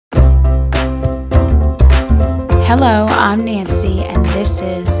Hello, I'm Nancy, and this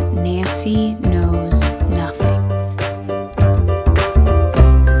is Nancy Knows Nothing.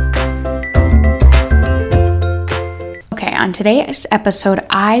 Okay, on today's episode,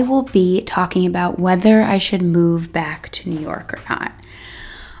 I will be talking about whether I should move back to New York or not.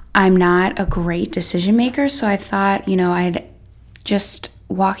 I'm not a great decision maker, so I thought, I'd just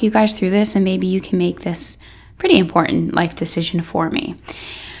walk you guys through this, and maybe you can make this pretty important life decision for me.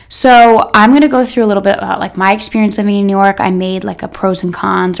 So I'm going to go through a little bit about my experience living in New York. I made a pros and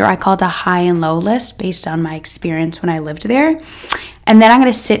cons, or I call it a high and low list based on my experience when I lived there. And then I'm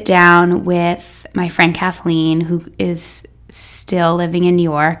going to sit down with my friend Kathleen, who is still living in New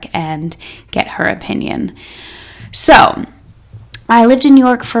York, and get her opinion. So I lived in New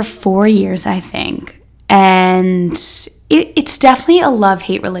York for 4 years, I think. And it's definitely a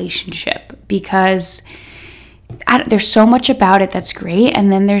love-hate relationship because there's so much about it that's great,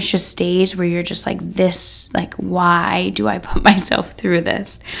 and then there's just days where you're just why do I put myself through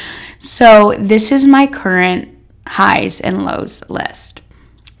this? So this is my current highs and lows list.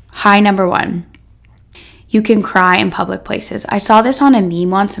 High number 1, you can cry in public places. I saw this on a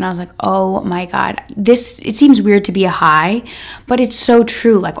meme once, and I was like, oh my God, it seems weird to be a high, but it's so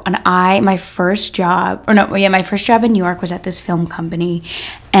true. My first job in New York was at this film company,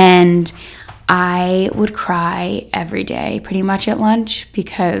 and I would cry every day pretty much at lunch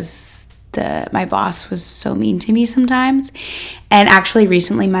because my boss was so mean to me sometimes. And actually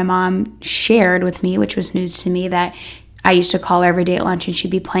recently my mom shared with me, which was news to me, that I used to call her every day at lunch and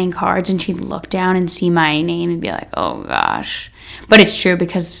she'd be playing cards and she'd look down and see my name and be like, oh gosh. But it's true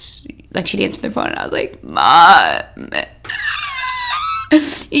because she'd answer the phone and I was like, Mom,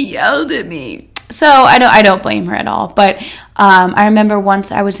 he yelled at me. So I don't blame her at all. But I remember once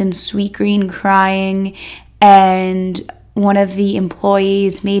I was in Sweet Green crying, and one of the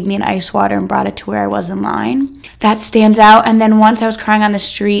employees made me an ice water and brought it to where I was in line. That stands out. And then once I was crying on the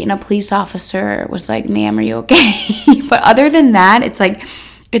street and a police officer was like, ma'am, are you okay? But other than that,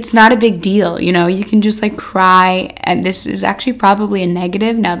 it's not a big deal. You can just cry. And this is actually probably a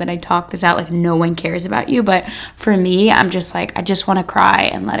negative now that I talk this out, no one cares about you. But for me, I'm just I just want to cry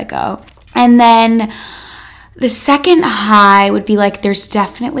and let it go. And then the second high would be there's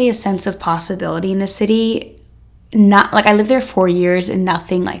definitely a sense of possibility in the city. Not I lived there 4 years and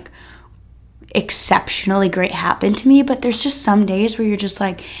nothing exceptionally great happened to me, but there's just some days where you're just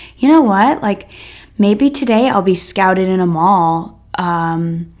you know what? Maybe today I'll be scouted in a mall.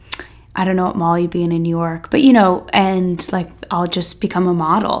 I don't know what mall you'd be in New York, but and I'll just become a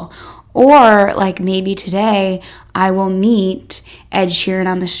model. Or maybe today I will meet Ed Sheeran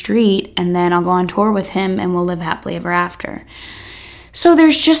on the street and then I'll go on tour with him and we'll live happily ever after. So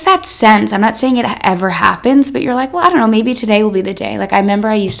there's just that sense. I'm not saying it ever happens, but you're well, I don't know, maybe today will be the day. I remember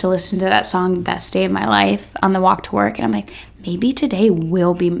I used to listen to that song, Best Day of My Life, on the walk to work. And I'm maybe today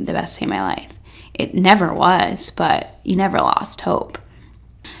will be the best day of my life. It never was, but you never lost hope.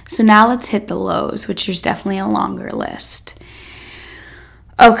 So now let's hit the lows, which is definitely a longer list.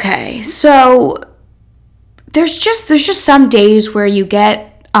 Okay, so there's just some days where you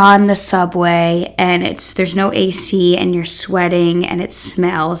get on the subway and there's no AC and you're sweating and it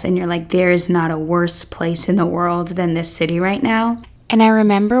smells and you're there is not a worse place in the world than this city right now. And I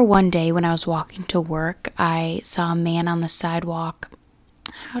remember one day when I was walking to work, I saw a man on the sidewalk,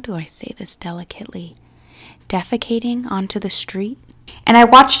 how do I say this delicately, defecating onto the street. And I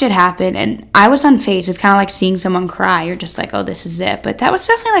watched it happen, and I was unfazed. It's kind of like seeing someone cry. You're just oh, this is it. But that was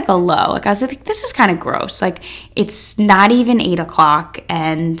definitely a low. I was this is kind of gross. It's not even 8 o'clock,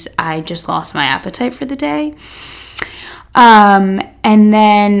 and I just lost my appetite for the day. And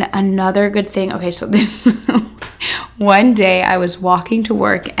then another good thing. Okay, so this one day I was walking to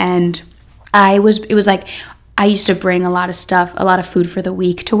work, and it was I used to bring a lot of food for the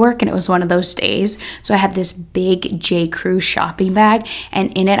week to work, and it was one of those days. So I had this big J. Crew shopping bag,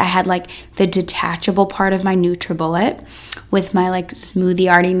 and in it I had the detachable part of my NutriBullet with my smoothie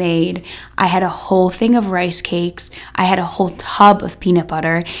already made. I had a whole thing of rice cakes. I had a whole tub of peanut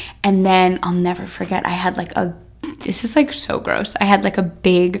butter, and then I'll never forget, I had this is so gross. I had a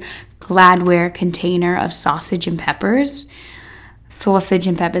big Gladware container of sausage and peppers. Sausage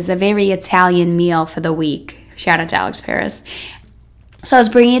and peppers, a very Italian meal for the week. Shout out to Alex Paris. So I was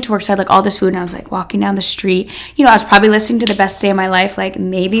bringing it to work, so I had all this food, and I was walking down the street. I was probably listening to the best day of my life.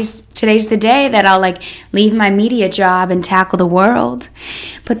 Maybe today's the day that I'll leave my media job and tackle the world.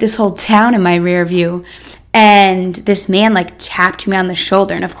 Put this whole town in my rear view. And this man tapped me on the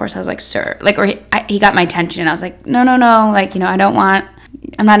shoulder, and of course I was sir, he got my attention, and I was no, I don't want,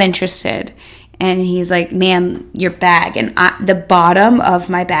 I'm not interested. And he's like, ma'am, your bag. And the bottom of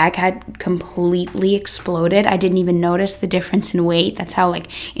my bag had completely exploded. I didn't even notice the difference in weight. That's how like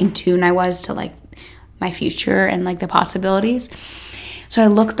in tune I was to like my future and like the possibilities. So I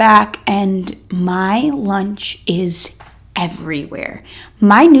look back and my lunch is everywhere.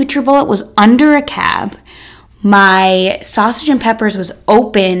 My NutriBullet was under a cab. My sausage and peppers was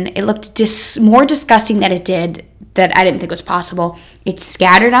open. It looked more disgusting than it did, that I didn't think was possible. It's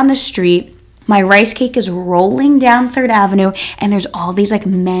scattered on the street. My rice cake is rolling down 3rd Avenue, and there's all these like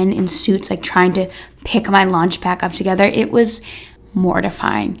men in suits like trying to pick my lunch back up together. It was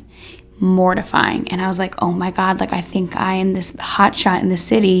mortifying. And I was like, oh my God, like I think I am this hotshot in the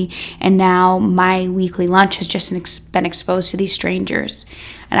city, and now my weekly lunch has just been exposed to these strangers.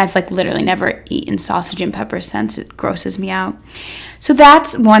 And I've like literally never eaten sausage and peppers since. It grosses me out. So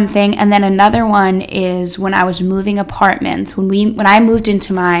that's one thing. And then another one is when I was moving apartments, when I moved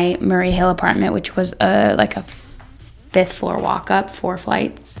into my Murray Hill apartment, which was like a 5th floor walk up, 4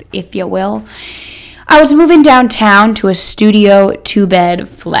 flights, if you will. I was moving downtown to a studio 2-bed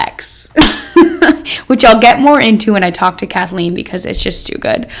flex, which I'll get more into when I talk to Kathleen because it's just too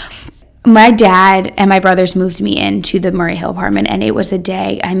good. My dad and my brothers moved me into the Murray Hill apartment, and it was a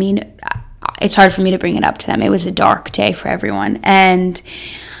day. I mean, it's hard for me to bring it up to them. It was a dark day for everyone. And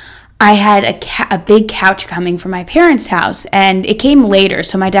I had a big couch coming from my parents' house, and it came later.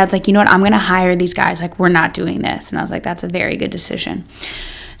 So my dad's like, you know what, I'm going to hire these guys. Like, we're not doing this. And I was like, that's a very good decision.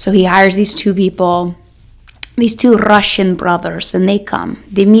 So he hires these 2 people, these 2 Russian brothers, and they come,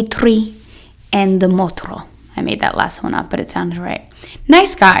 Dmitry and Dmytro. I made that last one up, but it sounded right.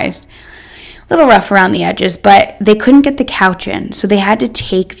 Nice guys. A little rough around the edges, but they couldn't get the couch in. So they had to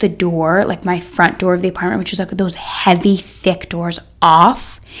take the door, like my front door of the apartment, which was like those heavy, thick doors,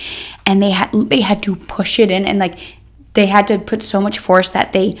 off. And they had to push it in, and like they had to put so much force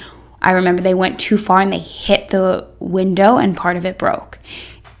that I remember they went too far and they hit the window and part of it broke.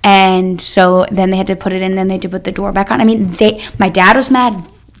 And so then they had to put it in, then they had to put the door back on. I mean, my dad was mad.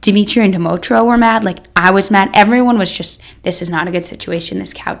 Dmitry and Dmytro were mad. Like, I was mad. Everyone was just, this is not a good situation.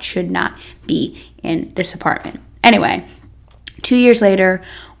 This couch should not be in this apartment. Anyway, 2 years later,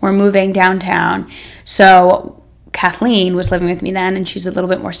 we're moving downtown. So Kathleen was living with me then, and she's a little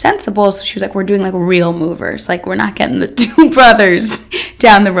bit more sensible. So she was like, we're doing like real movers. Like, we're not getting the 2 brothers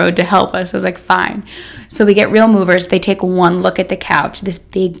down the road to help us. I was like, fine. So we get real movers. They take one look at the couch, this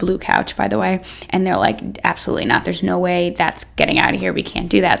big blue couch, by the way, and they're like, absolutely not. There's no way that's getting out of here. We can't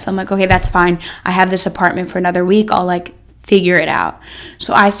do that. So I'm like, okay, that's fine. I have this apartment for another week. I'll like figure it out.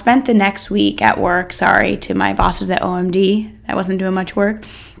 So I spent the next week at work, sorry to my bosses at OMD, that wasn't doing much work,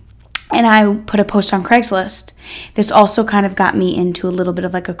 and I put a post on Craigslist. This also kind of got me into a little bit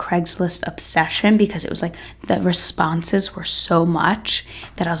of like a Craigslist obsession, because it was like the responses were so much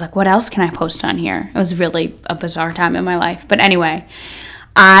that I was like, what else can I post on here? It was really a bizarre time in my life. But anyway,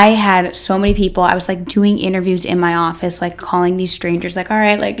 I had so many people. I was like doing interviews in my office, like calling these strangers, like, all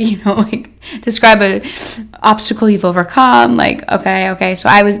right, like, you know, like describe a obstacle you've overcome. Like, okay. So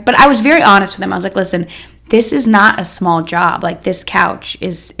I was very honest with them. I was like, listen, this is not a small job. Like, this couch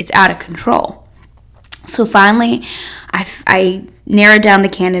it's out of control. So finally, I narrowed down the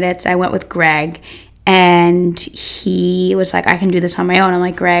candidates. I went with Greg, and he was like, I can do this on my own. I'm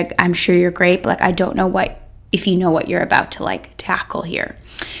like, Greg, I'm sure you're great, but like, I don't know if you know what you're about to like tackle here.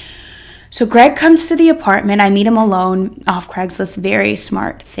 So Greg comes to the apartment. I meet him alone off Craigslist. Very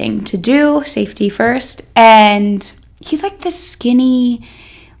smart thing to do. Safety first. And he's like this skinny,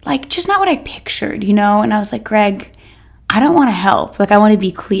 like just not what I pictured, you know? And I was like, Greg, I don't want to help. Like, I want to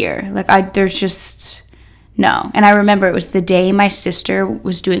be clear. Like, there's just no. And I remember it was the day my sister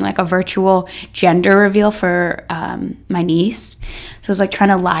was doing like a virtual gender reveal for my niece. So I was like trying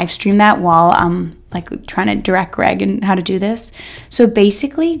to live stream that while I'm like trying to direct Greg and how to do this. So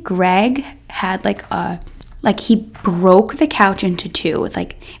basically Greg had he broke the couch into 2. It's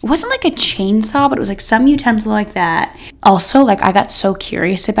like, it wasn't like a chainsaw, but it was like some utensil like that. Also, like, I got so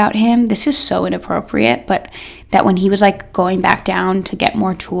curious about him. This is so inappropriate, but that when he was like going back down to get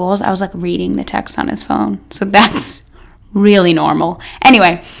more tools, I was like reading the text on his phone. So that's really normal.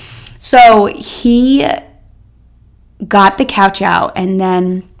 Anyway, so he got the couch out, and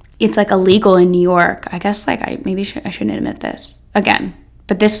then it's like illegal in New York. I guess like I shouldn't admit this again.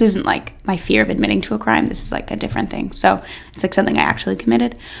 But this isn't like my fear of admitting to a crime. This is like a different thing. So it's like something I actually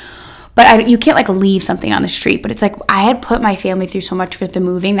committed. But you can't like leave something on the street. But it's like I had put my family through so much with the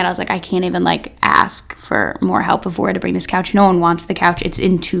moving that I was like, I can't even like ask for more help of where to bring this couch. No one wants the couch. It's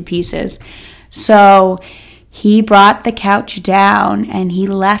in 2 pieces. So he brought the couch down and he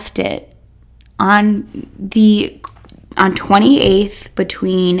left it on the on 28th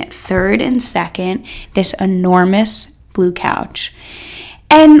between 3rd and 2nd, this enormous blue couch.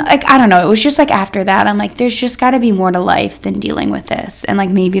 And like, I don't know, it was just like after that, I'm like, there's just got to be more to life than dealing with this. And like,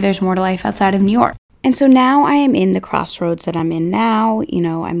 maybe there's more to life outside of New York. And so now I am in the crossroads that I'm in now. You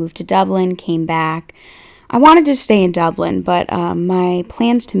know, I moved to Dublin, came back. I wanted to stay in Dublin, but my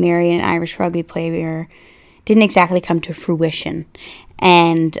plans to marry an Irish rugby player didn't exactly come to fruition.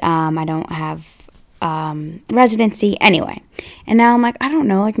 And I don't have residency anyway. And now I'm like, I don't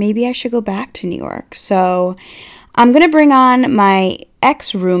know, like maybe I should go back to New York. So I'm going to bring on my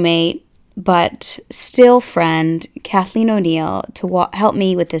ex-roommate, but still friend, Kathleen O'Neill, to help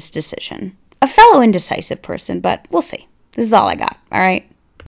me with this decision. A fellow indecisive person, but we'll see. This is all I got, all right?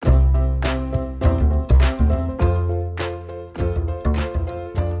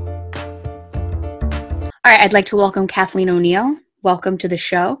 All right, I'd like to welcome Kathleen O'Neill. Welcome to the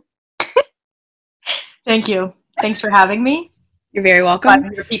show. Thank you. Thanks for having me. You're very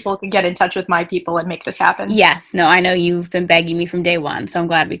welcome. Your people can get in touch with my people and make this happen. Yes. No, I know you've been begging me from day one, so I'm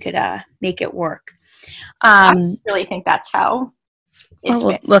glad we could make it work. I really think that's how it's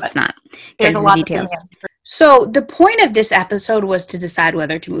been. Let's not get into the details. So the point of this episode was to decide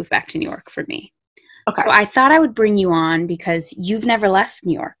whether to move back to New York for me. Okay. So I thought I would bring you on because you've never left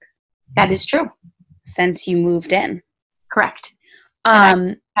New York. That is true. Since you moved in. Correct. I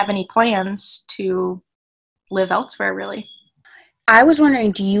don't have any plans to live elsewhere, really. I was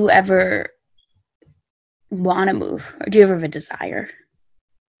wondering, do you ever want to move? Or do you ever have a desire?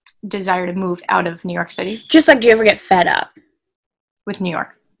 Desire to move out of New York City? Just like, do you ever get fed up? With New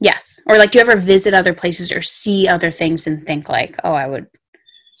York? Yes. Or like, do you ever visit other places or see other things and think like, oh, I would?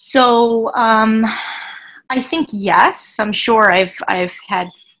 So, I think yes. I'm sure I've had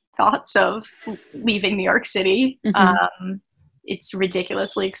thoughts of leaving New York City. Mm-hmm. It's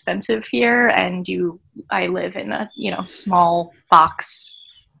ridiculously expensive here, and I live in a small box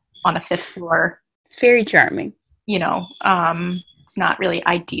on a 5th floor. It's very charming. It's not really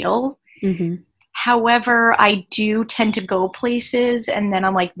ideal. Mm-hmm. However, I do tend to go places, and then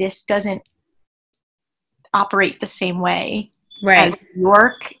I'm like, this doesn't operate the same way as New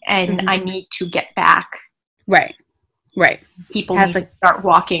York, and mm-hmm. I need to get back. Right. People need to start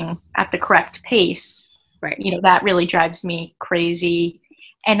walking at the correct pace. Right. That really drives me crazy.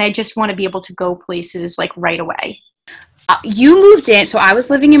 And I just want to be able to go places like right away. You moved in. So I was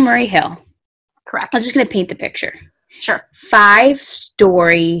living in Murray Hill. Correct. I was just going to paint the picture. Sure.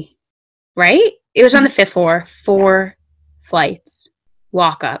 5-story, right? It was on the 5th floor, 4 flights,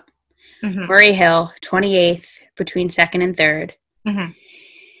 walk up. Mm-hmm. Murray Hill, 28th, between 2nd and 3rd. Mm-hmm.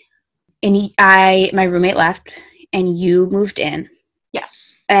 And my roommate left, and you moved in.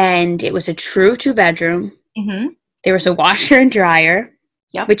 Yes. And it was a true 2-bedroom. Mm-hmm. There was a washer and dryer.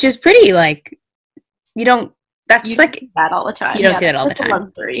 Yep. Which is pretty, like, you don't see that all the time. You don't see that all the time.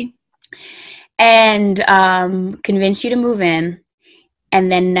 Luxury. And convinced you to move in. And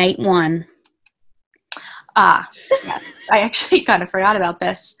then night 1. Yeah. I actually kind of forgot about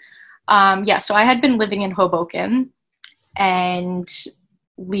this. So I had been living in Hoboken, and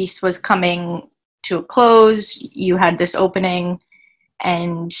lease was coming to a close. You had this opening,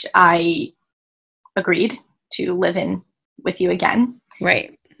 and I agreed to live in with you again.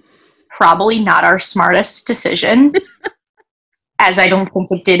 Right. Probably not our smartest decision, as I don't think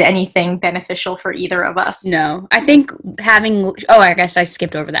it did anything beneficial for either of us. No. I think I guess I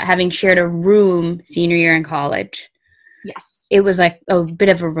skipped over that. Having shared a room senior year in college. Yes. It was like a bit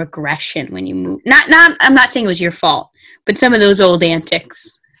of a regression when you moved. I'm not saying it was your fault, but some of those old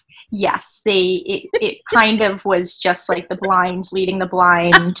antics. Yes, it kind of was just like the blind leading the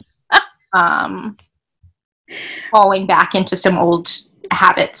blind, falling back into some old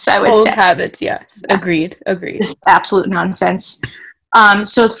habits, I would say. Old habits, yes. Yeah. Agreed. Just absolute nonsense.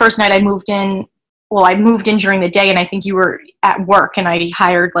 So the first night I moved in during the day, and I think you were at work, and I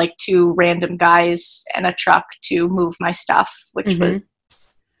hired like 2 random guys and a truck to move my stuff, which mm-hmm. was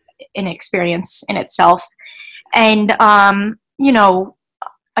an experience in itself. And,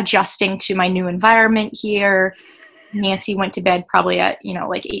 adjusting to my new environment here. Nancy went to bed probably at,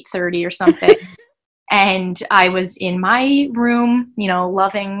 like 8:30 or something. And I was in my room,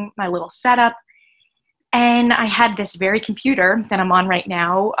 loving my little setup. And I had this very computer that I'm on right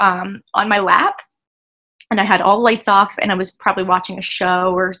now on my lap. And I had all the lights off, and I was probably watching a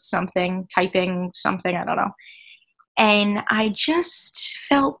show or something, typing something, I don't know. And I just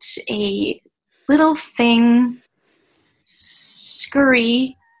felt a little thing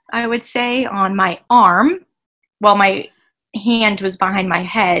scurry, I would say, on my arm while my hand was behind my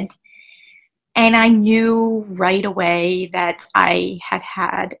head. And I knew right away that I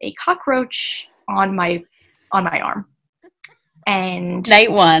had a cockroach on my arm. And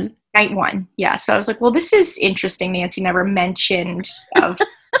Night one. Yeah. So I was like, well, this is interesting. Nancy never mentioned of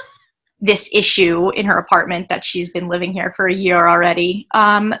this issue in her apartment that she's been living here for a year already.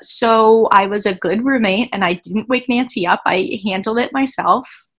 So I was a good roommate and I didn't wake Nancy up. I handled it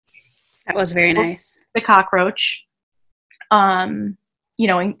myself. That was very nice. The cockroach, and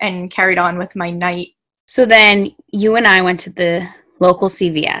carried on with my night. So then you and I went to the local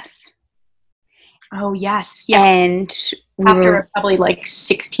CVS. Oh, yes. Yeah. And after probably like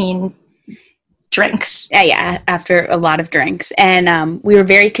 16 drinks. Yeah, after a lot of drinks. And we were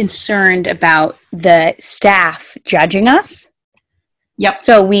very concerned about the staff judging us. Yep.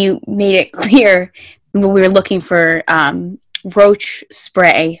 So we made it clear we were looking for roach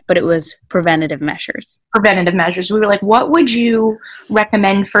spray, but it was preventative measures. We were like, what would you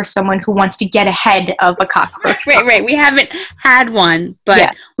recommend for someone who wants to get ahead of a cockroach? Right. We haven't had one,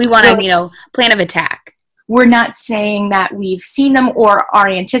 but we want to, plan of attack. We're not saying that we've seen them or are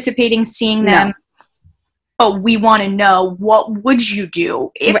anticipating seeing them. No. But we want to know, what would you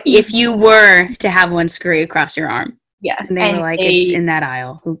do if you were to have one scurry across your arm? Yeah. And they were like, it's in that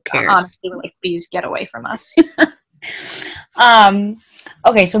aisle. Who cares? Honestly, we're like, please get away from us.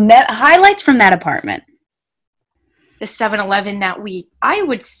 Okay, so highlights from that apartment. The 7-Eleven that I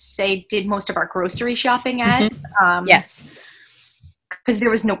would say, did most of our grocery shopping at. Mm-hmm. Yes. Because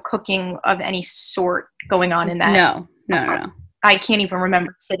there was no cooking of any sort going on in that. No. I can't even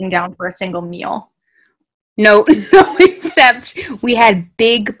remember sitting down for a single meal. No, except we had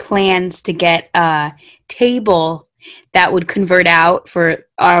big plans to get a table that would convert out for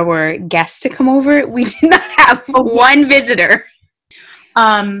our guests to come over. We did not have one visitor.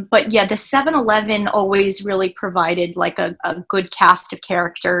 But yeah, the 7-Eleven always really provided like a good cast of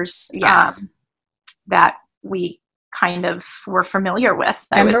characters that we kind of were familiar with.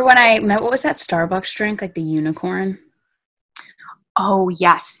 Remember when I met, what was that Starbucks drink, like the unicorn? Oh,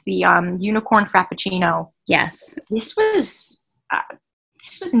 yes, the unicorn frappuccino. Yes. This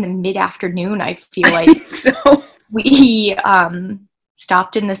was in the mid-afternoon, I feel like. So we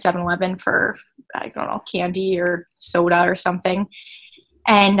stopped in the 7-Eleven for, I don't know, candy or soda or something.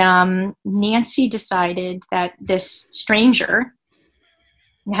 And Nancy decided that this stranger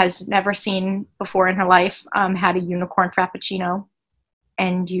has never seen before in her life had a unicorn frappuccino.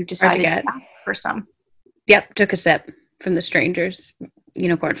 And you decided to ask for some. Yep, took a sip from the stranger's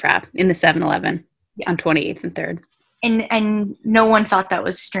unicorn frap in the 7-Eleven on 28th and 3rd. And no one thought that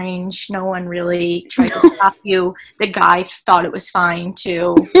was strange. No one really tried to stop you. The guy thought it was fine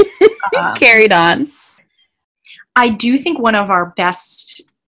too. Carried on. I do think one of our best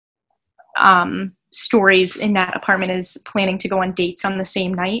stories in that apartment is planning to go on dates on the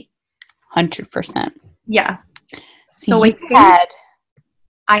same night. 100%. Yeah. So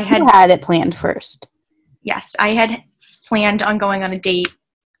I had it planned first. Yes, I had planned on going on a date.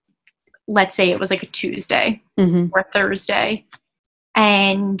 Let's say it was like a Tuesday or Thursday.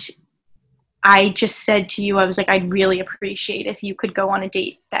 And I just said to you, I was like, I'd really appreciate if you could go on a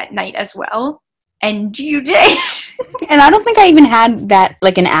date that night as well. And you did. And I don't think I even had that,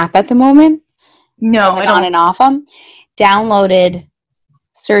 like, an app at the moment. No. Like on and off them. Downloaded,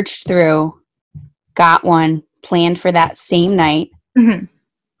 searched through, got one, planned for that same night. Mm-hmm.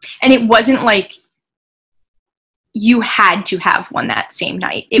 And it wasn't like you had to have one that same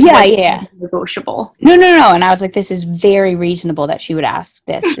night. It wasn't negotiable. No. And I was like, this is very reasonable that she would ask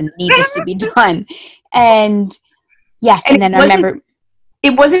this and need this to be done. And yes, and then I remember...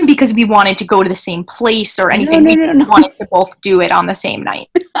 It wasn't because we wanted to go to the same place or anything. No. We wanted to both do it on the same night.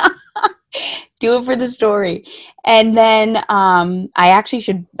 Do it for the story. And then I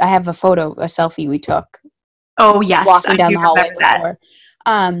have a selfie we took. Oh, yes. Walking down the hallway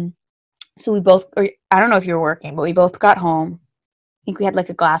before. So we both, I don't know if you were working, but we both got home. I think we had like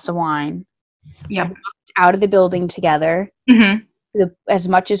a glass of wine. Yeah. Walked out of the building together. Mm-hmm. As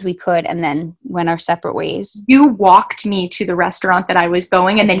much as we could, and then went our separate ways. You walked me to the restaurant that I was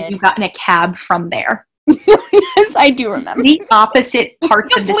going, and then you got in a cab from there. Yes, I do remember. The opposite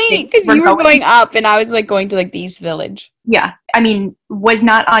parts of the city. Because you were going up, and I was like going to like the East Village. Yeah, I mean, was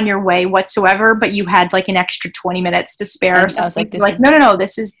not on your way whatsoever, but you had like an extra 20 minutes to spare. And I was like, no,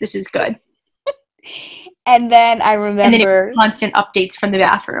 this is good. And then I remember, and then it was constant updates from the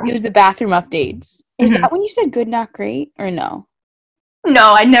bathroom. It was the bathroom updates. Is that when you said good, not great, or no?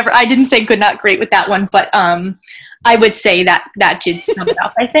 No, I didn't say good, not great with that one, but I would say that did sum it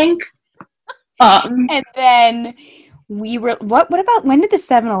up, I think. And then we were, what about, when did the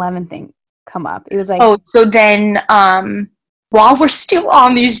 7-Eleven thing come up? It was like, so then while we're still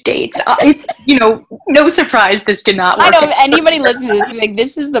on these dates, it's, no surprise this did not work. I know, if anybody listening to this, like,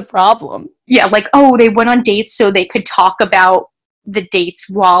 this is the problem. Yeah, like, they went on dates so they could talk about the dates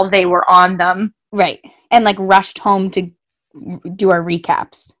while they were on them. Right. And like rushed home to do our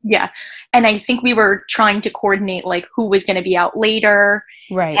recaps. Yeah. And I think we were trying to coordinate like who was going to be out later.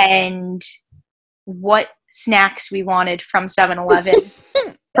 Right. And what snacks we wanted from 7-Eleven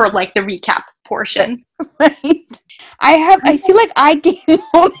for like the recap portion. Right. I feel like I came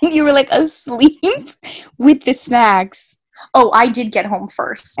home and you were like asleep with the snacks. Oh, I did get home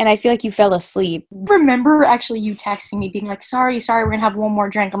first. And I feel like you fell asleep. Remember actually you texting me being like, sorry, we're going to have one more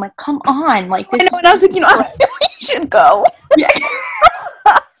drink. I'm like, come on. Like this. I know, and I was like, you should go. Yeah.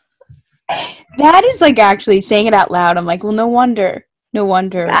 That is like actually saying it out loud. I'm like, well, no wonder.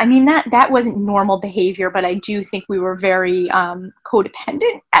 I mean, that wasn't normal behavior, but I do think we were very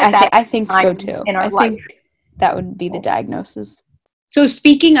codependent at that I think so too. In our life. Think that would be the diagnosis. So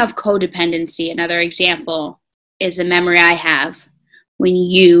speaking of codependency, another example is a memory I have when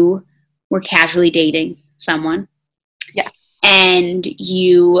you were casually dating someone. Yeah. And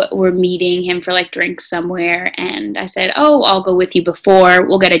you were meeting him for like drinks somewhere. And I said, oh, I'll go with you before.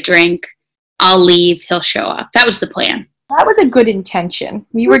 We'll get a drink. I'll leave. He'll show up. That was the plan. That was a good intention.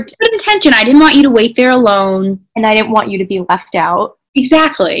 Good intention. I didn't want you to wait there alone. And I didn't want you to be left out.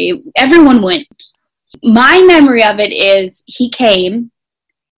 Exactly. Everyone wins. My memory of it is he came.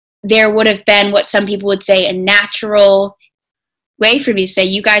 There would have been what some people would say a natural way for me to say,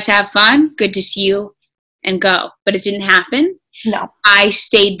 you guys have fun, good to see you, and go. But it didn't happen. No. I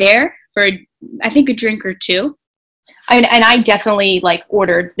stayed there for, I think, a drink or two. And I definitely, like,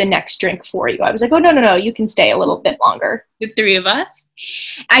 ordered the next drink for you. I was like, oh, no, you can stay a little bit longer. The three of us.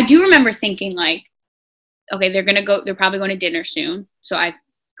 I do remember thinking, like, okay, they're probably going to dinner soon. So I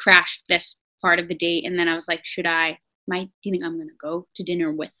crashed this part of the date, and then I was like, do you think I'm going to go to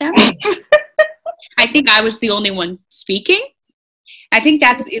dinner with them? I think I was the only one speaking. I think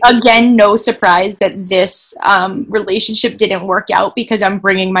again, no surprise that this relationship didn't work out because I'm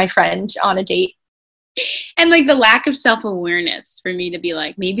bringing my friend on a date. And like the lack of self-awareness for me to be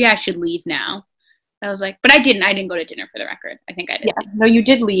like, maybe I should leave now. I was like, but I didn't go to dinner for the record. I think I did. Yeah, no, you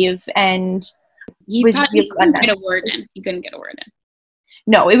did leave, and he couldn't get a word in. He couldn't get a word in.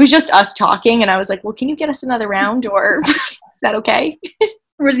 No, it was just us talking, and I was like, well, can you get us another round, or is that okay? There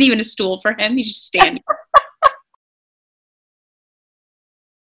wasn't even a stool for him. He's just standing.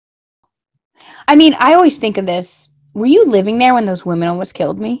 I mean, I always think of this. Were you living there when those women almost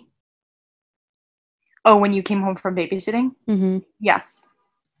killed me? Oh, when you came home from babysitting? Mm-hmm. Yes.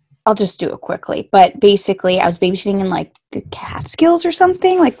 I'll just do it quickly. But basically, I was babysitting in, like, the Catskills or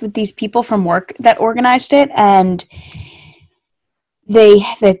something, like, with these people from work that organized it. And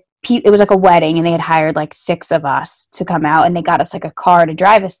it was like a wedding, and they had hired, like, 6 of us to come out, and they got us, like, a car to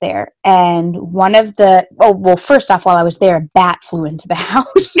drive us there. And first off, while I was there, a bat flew into the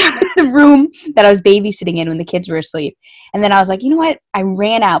house, the room that I was babysitting in when the kids were asleep. And then I was like, you know what? I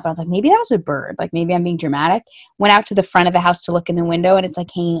ran out, but I was like, maybe that was a bird. Like, maybe I'm being dramatic. Went out to the front of the house to look in the window, and it's,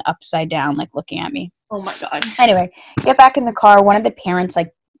 like, hanging upside down, like, looking at me. Oh, my God. Anyway, get back in the car. One of the parents,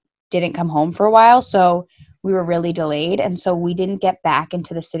 like, didn't come home for a while, so we were really delayed, and so we didn't get back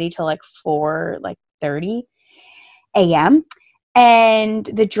into the city till like 4:30 a.m. And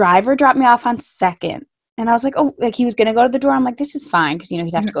the driver dropped me off on 2nd, and I was like, oh, like he was gonna go to the door. I'm like, this is fine because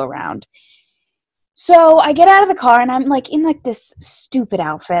he'd have to go around. So I get out of the car, and I'm like in like this stupid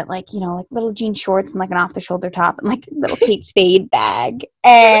outfit, like like little jean shorts and like an off the shoulder top and like a little Kate Spade bag,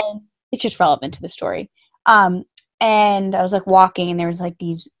 and it's just relevant to the story. And I was like walking, and there was like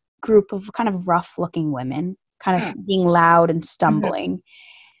these group of kind of rough looking women kind of being loud and stumbling.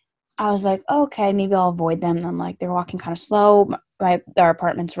 Mm-hmm. I was like, okay, maybe I'll avoid them. And I'm like, they're walking kind of slow. Our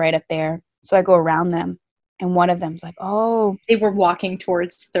apartment's right up there. So I go around them, and one of them's like, oh. They were walking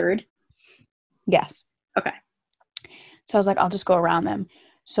towards 3rd? Yes. Okay. So I was like, I'll just go around them.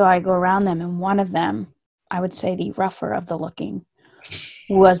 So I go around them, and one of them, I would say the rougher of the looking,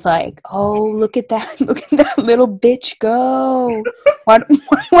 was like, oh, look at that little bitch go. Why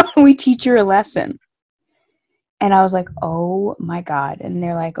don't we teach her a lesson? And I was like, oh my God. And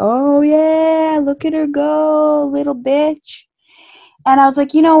they're like, oh yeah, look at her go, little bitch. And I was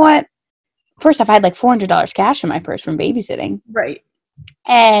like, you know what? First off, I had like $400 cash in my purse from babysitting. Right.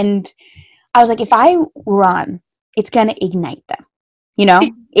 And I was like, if I run, it's going to ignite them.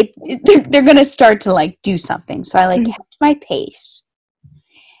 They're going to start to like do something. So I like kept my pace.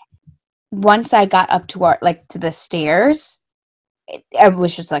 Once I got up to to the stairs, I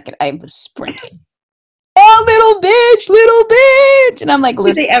was just like, I was sprinting. Oh, little bitch. And I'm like,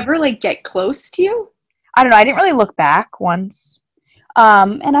 listen. Did they ever like get close to you? I don't know. I didn't really look back once.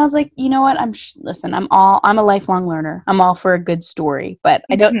 And I was like, you know what? Listen, I'm a lifelong learner. I'm all for a good story, but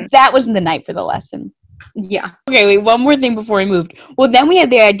I don't, that wasn't the night for the lesson. Yeah. Okay, wait, one more thing before we moved. Well, then we had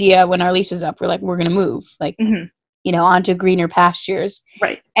the idea when our lease was up, we're like, we're going to move, like, onto greener pastures.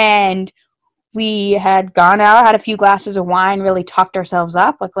 Right. And we had gone out, had a few glasses of wine, really talked ourselves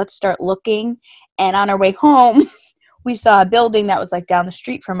up, like, let's start looking. And on our way home, we saw a building that was, like, down the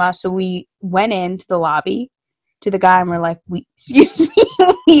street from us. So we went into the lobby to the guy and we're like, excuse me,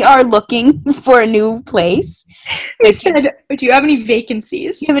 we are looking for a new place. We said, do you have any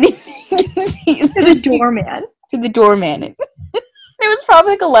vacancies? Do you have any vacancies? To the doorman. To the doorman. It was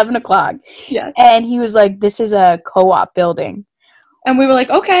probably like 11 o'clock. Yeah. And he was like, this is a co-op building. And we were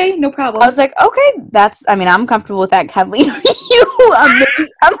like, okay, no problem. I was like, okay, I'm comfortable with that, Kathleen. I'm like,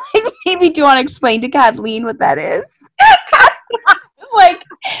 maybe do you want to explain to Kathleen what that is? It's like,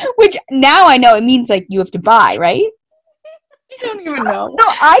 which now I know it means like you have to buy, right? I don't even know. No,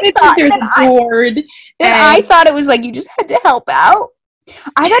 I thought there's a board. I thought it was like you just had to help out.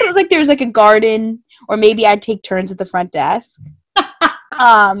 I thought it was like there was like a garden, or maybe I'd take turns at the front desk.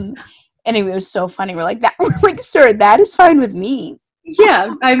 Anyway, it was so funny. We're like, sir, that is fine with me.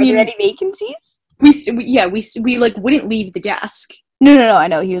 Yeah, I mean, are there any vacancies? We like wouldn't leave the desk. No. I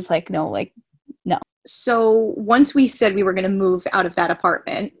know. He was like, no, like, no. So once we said we were going to move out of that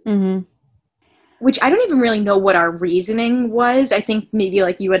apartment, which I don't even really know what our reasoning was. I think maybe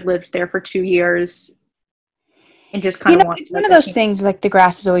like you had lived there for 2 years and just kind of wanted. It's one of those things like the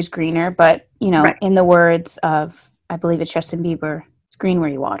grass is always greener, but right. In the words of, I believe it's Justin Bieber, it's green where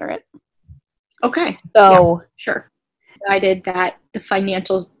you water it. Okay. So yeah, sure. Decided that the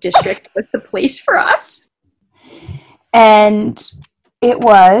financial district was the place for us. And it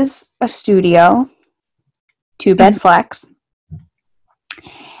was a studio, 2-bed flex.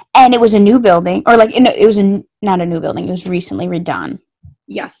 And it was a new building, or like, it was not a new building. It was recently redone.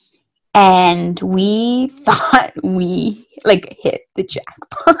 Yes. And we thought we like hit the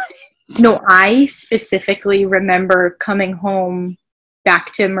jackpot. No, I specifically remember coming home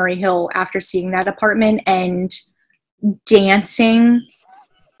back to Murray Hill after seeing that apartment and dancing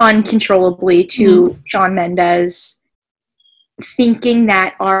uncontrollably to Shawn Mendes, thinking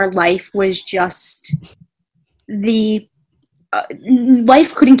that our life was just life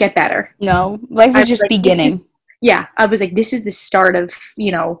couldn't get better. No, life was just beginning. Yeah, I was like, this is the start of,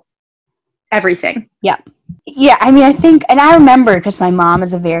 everything. Yeah. Yeah, I mean, I think, and I remember because my mom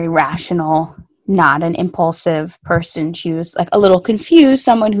is a very rational, not an impulsive person. She was like a little confused,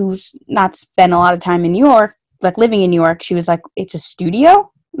 someone who's not spent a lot of time in New York, like living in New York. She was like, it's a studio?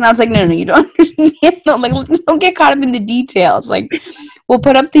 And I was like, no, you don't understand. Like, don't get caught up in the details. Like, we'll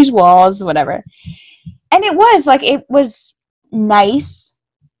put up these walls, whatever. And it was nice.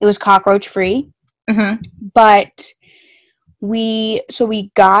 It was cockroach free. But we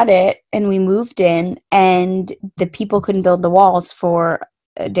got it and we moved in and the people couldn't build the walls for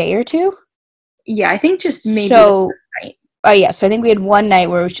a day or two. Yeah, I think just maybe so night. Oh yeah, so I think we had one night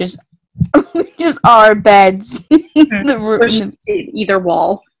where it was just our beds in the room, either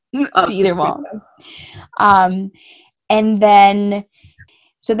wall. Either wall. And then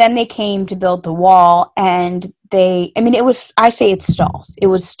they came to build the wall and it's stalls. It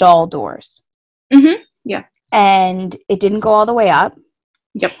was stall doors. Yeah. And it didn't go all the way up.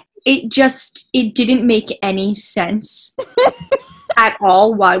 Yep. It didn't make any sense at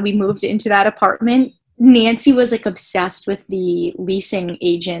all why we moved into that apartment. Nancy was like obsessed with the leasing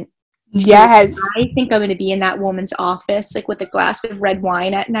agent. Yes. I think I'm going to be in that woman's office, like with a glass of red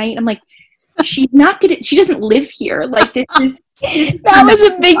wine at night. I'm like, she doesn't live here. Like that was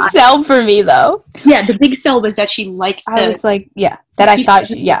a big sell for me though. Yeah, the big sell was that she likes I was like, yeah, that I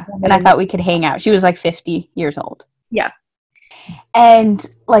thought and I thought we could hang out. She was like 50 years old. Yeah. And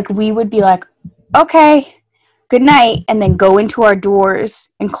like we would be like, okay, good night, and then go into our doors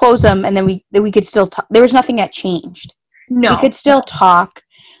and close them, and then we could still talk. There was nothing that changed. No. We could still talk.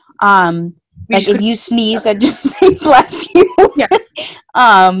 Like if you sneeze, I'd just say bless you. Yeah.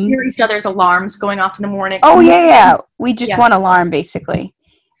 Hear each other's alarms going off in the morning. Oh yeah. We just one alarm basically.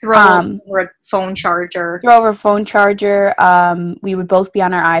 Throw over a phone charger. We would both be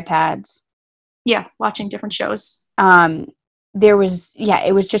on our iPads. Yeah, watching different shows. It was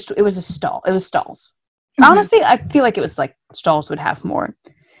a stall. It was stalls. Honestly, I feel like it was like stalls would have more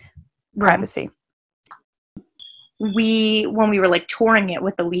privacy. When we were like touring it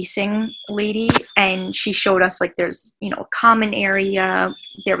with the leasing lady, and she showed us like there's a common area,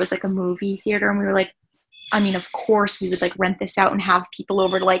 there was like a movie theater, and we were like, I mean, of course we would like rent this out and have people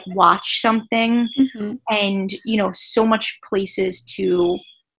over to like watch something. And so much places to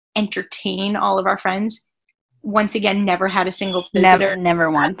entertain all of our friends. Once again, never had a single visitor.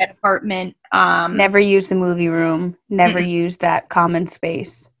 Never once. That apartment. Never used the movie room. Never used that common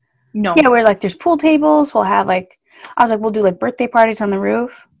space. No. Yeah, where like there's pool tables. We'll have like, I was like, we'll do like birthday parties on the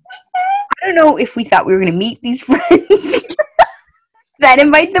roof. I don't know if we thought we were gonna meet these friends that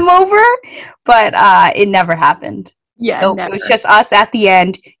invite them over, but it never happened. Yeah, Nope, never. it was just us at the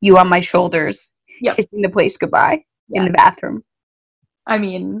end, you on my shoulders, Yep. kissing the place goodbye in Yeah. the bathroom. I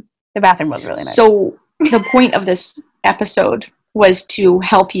mean, The bathroom was really nice. so the point of this episode was to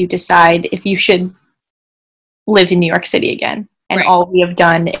help you decide if you should live in New York City again. And Right. all we have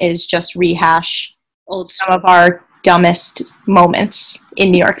done is just rehash Old some of our dumbest moments in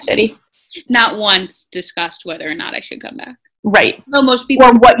New York City. Not once discussed whether or not I should come back. Right. Well, most people,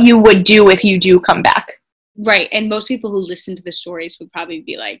 Or what you would do if you do come back. right, and most people who listen to the stories would probably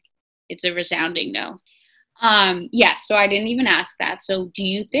be like, it's a resounding no. Yeah, so I didn't even ask that. So do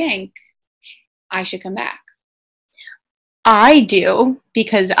you think I should come back? I do,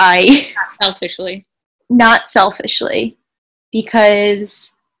 because Selfishly. not selfishly,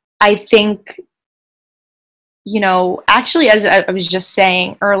 because I think, actually, as I was just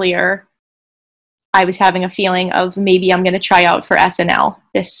saying earlier, I was having a feeling of maybe I'm going to try out for SNL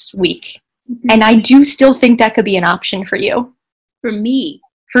this week. Mm-hmm. And I do still think that could be an option for you. For me.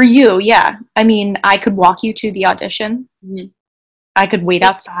 For you, yeah. I mean, I could walk you to the audition. Mm-hmm. I could wait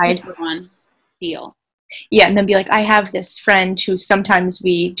outside. One deal. Yeah, and then be like, I have this friend who sometimes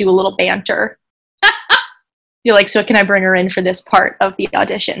we do a little banter. You're like, so can I bring her in for this part of the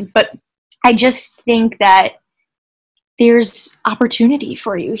audition? But I just think that there's opportunity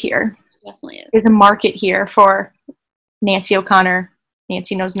for you here. Definitely is. There's a market here for Nancy O'Connor,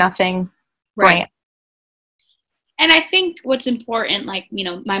 Nancy Knows Nothing, Right. brand. And I think what's important, like,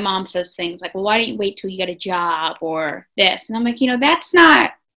 my mom says things like, well, why don't you wait till you get a job or this? And I'm like, that's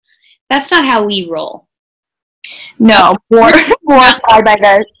not how we roll. No, more fly by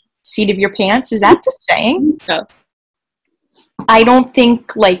the seat of your pants. Is that the saying? So I don't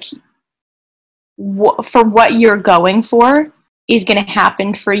think, like, for what you're going for is going to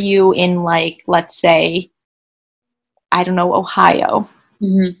happen for you in, like, let's say, I don't know, Ohio.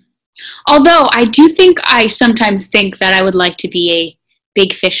 Mm-hmm. Although I sometimes think that I would like to be a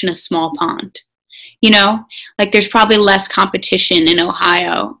big fish in a small pond. Like there's probably less competition in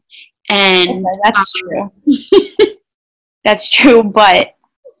Ohio. And okay, that's true. That's true, but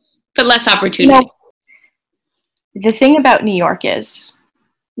less opportunity. The thing about New York is,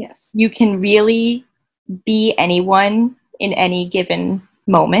 yes, you can really be anyone in any given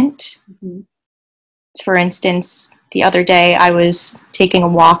moment. Mm-hmm. For instance, the other day I was taking a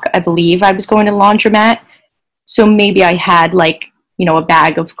walk. I believe I was going to the laundromat. So maybe I had a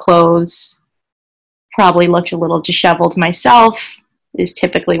bag of clothes, probably looked a little disheveled myself, is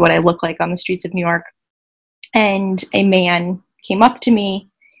typically what I look like on the streets of New York. And a man came up to me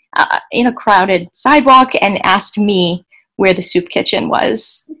in a crowded sidewalk and asked me where the soup kitchen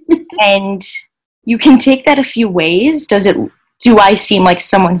was. And you can take that a few ways. Do I seem like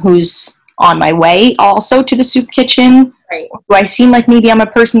someone who's on my way also to the soup kitchen? Right. Do I seem like maybe I'm a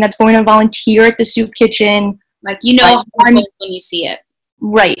person that's going to volunteer at the soup kitchen? Like, when you see it.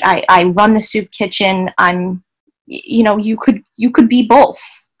 Right. I run the soup kitchen. I'm, you could be both.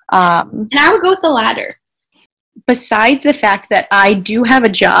 And I would go with the latter. Besides the fact that I do have a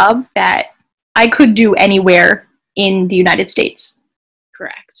job that I could do anywhere in the United States.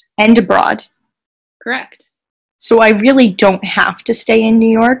 Correct. And abroad. Correct. So I really don't have to stay in New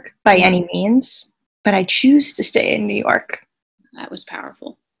York by any means, but I choose to stay in New York. That was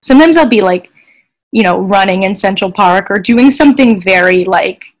powerful. Sometimes I'll be running in Central Park or doing something very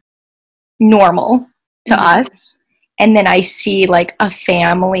normal to us. And then I see a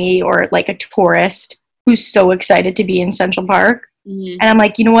family or a tourist who's so excited to be in Central Park. Mm-hmm. And I'm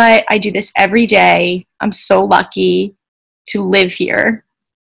like, you know what? I do this every day. I'm so lucky to live here.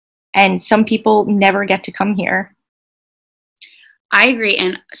 And some people never get to come here. I agree.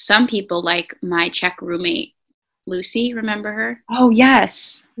 And some people, like my Czech roommate, Lucy, remember her? Oh,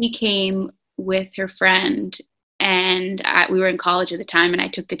 yes. She came with her friend, and we were in college at the time, and I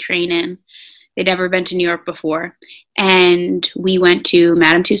took the train in. They'd never been to New York before. And we went to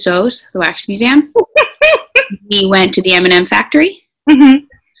Madame Tussauds, the wax museum. We went to the M&M factory. Mm-hmm.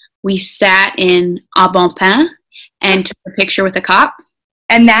 We sat in A Bon Pain and took a picture with a cop.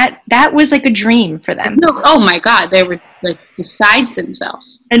 And that was a dream for them. No, oh my God, they were besides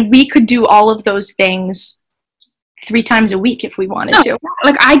themselves. And we could do all of those things 3 times a week if we wanted to.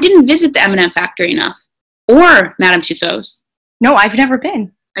 I didn't visit the M&M factory enough, or Madame Tussauds. No, I've never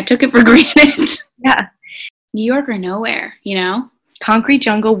been. I took it for granted. Yeah. New York or nowhere, Concrete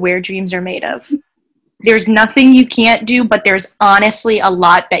jungle where dreams are made of. There's nothing you can't do, but there's honestly a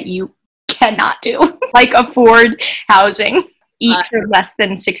lot that you cannot do. Afford housing. eat for less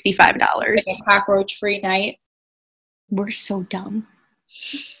than $65. Like a cockroach free night. We're so dumb.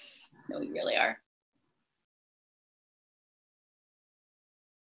 No, we really are.